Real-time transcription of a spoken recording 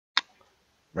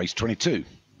Race 22,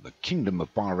 the Kingdom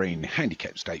of Bahrain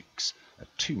Handicap Stakes. A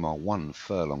 2 mile 1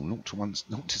 furlong, 0 to 1,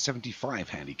 0 to 75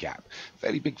 handicap.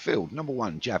 Fairly big field. Number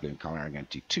 1, Javelin, Carl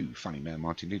Arroganti. 2, Funny Man,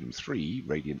 Martin Needham. 3,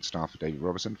 Radiant Star for David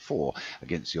Robertson. 4,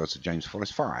 Against the Odds for James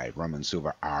Follis. 5, Rum and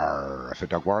Silver R for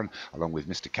Doug Warren, along with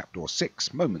Mr. Captor.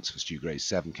 6, Moments for Stu Gray.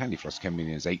 7, Candy Floss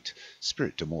Kemlin is 8,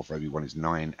 Spirit to More for Obi-Wan is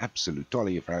 9, Absolute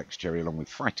Dolly for Alex Cherry, along with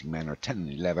Fighting Man are 10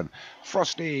 and 11.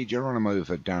 Frosty Geronimo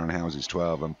for Darren Howes is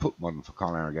 12, and Put Modern for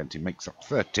Carl Arroganti makes up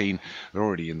 13. They're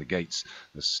already in the gates.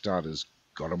 The starters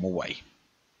got them away.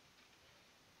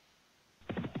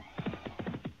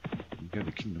 We go to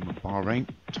the Kingdom of Bahrain,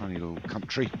 tiny little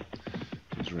country.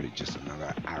 It's really just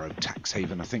another Arab tax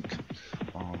haven, I think.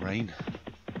 Bahrain.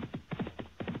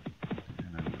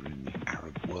 And over in the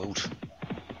Arab world,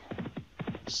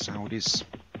 the Saudis.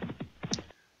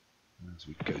 As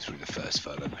we go through the first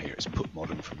furlong here, it's Put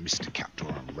Modern from Mr. Captor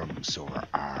and Rum Silver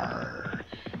R.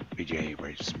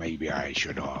 Maybe I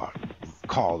should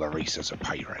call the race as a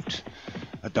pirate.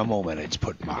 At the moment it's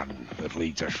Put Modern that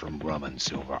leads us from Rum and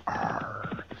Silver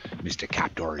R. Mr.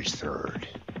 Captor is third.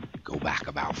 Go back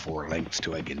about 4 lengths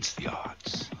to Against the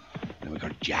Odds. Then we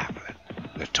got Javelin,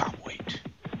 the top weight.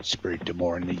 Spirit to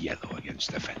More in the yellow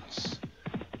Against the Fence.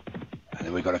 And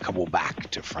then we got to couple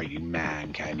back to Fighting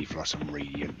Man, Candy Floss and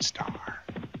Radiant Star.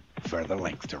 Further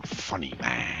length to Funny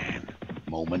Man,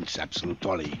 Moments, Absolute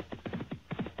Dolly,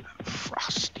 and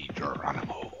Frosty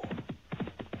Geronimo.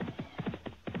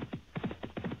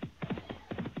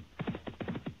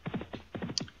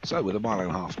 So with a mile and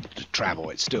a half to travel,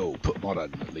 it's still Put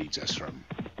Modern that leads us from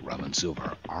Rum and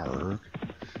Silver R.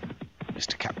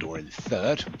 Mr. Captor in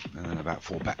third, and then about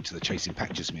 4 back to the chasing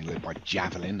pack, just being led by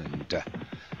Javelin and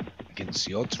Against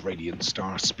the Odds, Radiant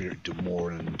Star, Spirit to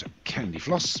More and Candy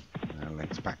Floss.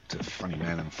 Length back to Funny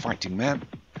Man and Fighting Man,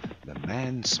 the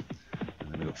Mans. And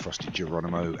then we've got Frosty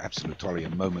Geronimo, Absolute Dolly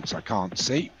and Moments I can't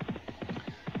see.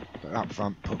 But up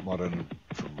front, Put Modern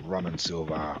from Rum and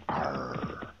Silver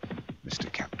R.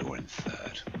 Mr. Captor in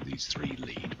third. These 3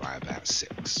 lead by about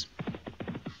 6.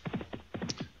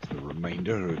 The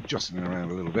remainder are adjusting around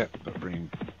a little bit, but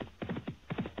being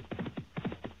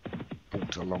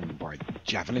brought along by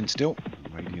Javelin still.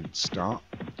 Radiant Star.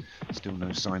 Still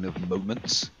no sign of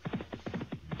Moments.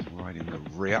 He's right in the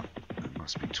rear. It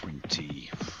must be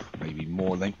 20, maybe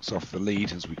more lengths off the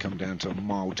lead as we come down to a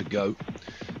mile to go.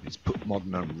 It's Put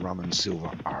Modern and Rum and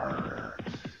Silver R.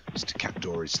 Mr.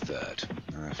 Captor is third.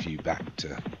 A few back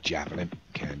to Javelin,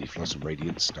 Candy Floss and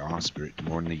Radiant Star, Spirit to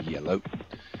More in the yellow.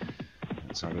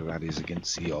 Outside of that is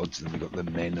Against the Odds. Then we've got the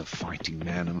men of Fighting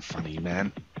Man and Funny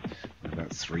Man. And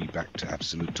about 3 back to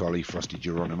Absolute Dolly, Frosty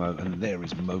Geronimo. And there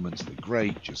is Moments the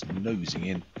Great, just nosing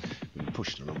in. Being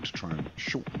pushed along to try and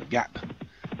shorten the gap.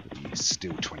 But he is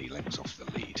still 20 lengths off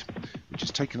the lead, which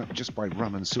is taken up just by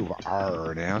Rum and Silver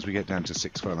R now as we get down to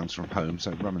 6 furlongs from home.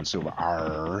 So Rum and Silver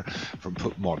R from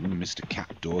Put Modern, Mr.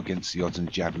 Captor, Against the Odds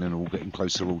and Javelin all getting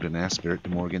closer order now. Spirit to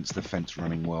More Against the Fence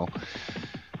running well.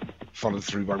 Followed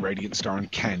through by Radiant Star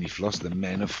and Candy Floss. The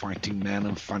men of Fighting Man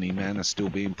and Funny Man are still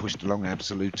being pushed along.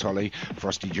 Absolute Dolly,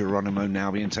 Frosty Geronimo now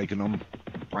being taken on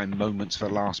by Moments for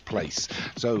last place.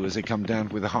 So as they come down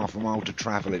with a half a mile to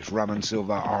travel, it's Rum and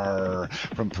Silver R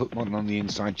from Put Modern on the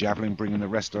inside, Javelin bringing the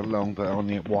rest along, but on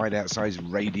the wide outside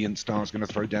Radiant Star is going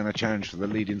to throw down a challenge for the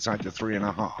lead inside the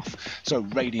 3.5. So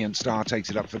Radiant Star takes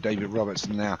it up for David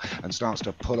Robertson now and starts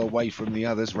to pull away from the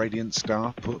others. Radiant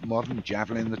Star, Put Modern,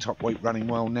 Javelin the top weight running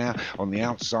well now. On the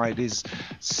outside is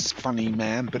Funny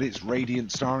Man, but it's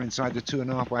Radiant Star inside the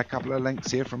 2.5 by a couple of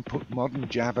lengths here from Put Modern.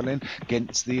 Javelin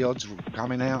Against the Odds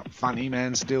coming out. Funny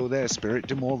Man still there. Spirit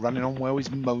to More running on well is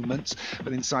Moments,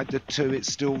 but inside the 2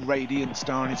 it's still Radiant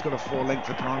Star, and he's got a 4-length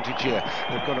advantage here.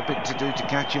 They've got a bit to do to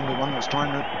catch him. The one that's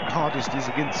trying the hardest is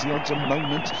Against the Odds and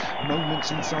Moments.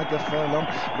 Moments inside the furlong.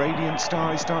 Radiant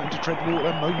Star is starting to tread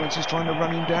water. Moments is trying to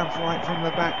run him down right from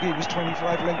the back. He was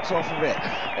 25 lengths off of it.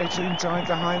 It's inside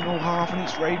the final half, and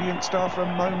it's Radiant Star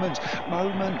from Moments.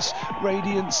 Moments,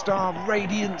 Radiant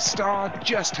Star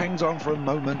just hangs on for a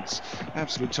Moments.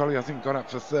 Absolute Dolly, I think, got up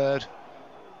for third.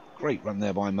 Great run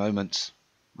there by Moments.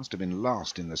 Must have been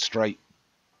last in the straight.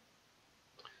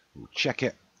 We'll check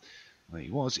it. Well,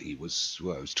 he was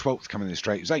 12th coming in the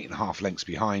straight. He was 8.5 lengths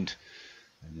behind.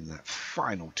 And in that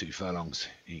final 2 furlongs,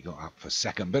 he got up for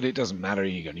second. But it doesn't matter,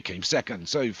 he only came second.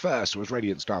 So first was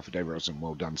Radiant Star for Dave Wilson.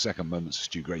 Well done. Second, Moments for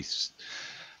Stu Grace.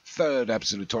 Third,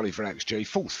 Absolute Dolly for Alex J.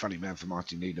 Fourth, Funny Man for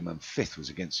Martin Needham. And fifth was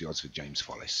Against the Odds for James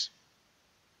Follis.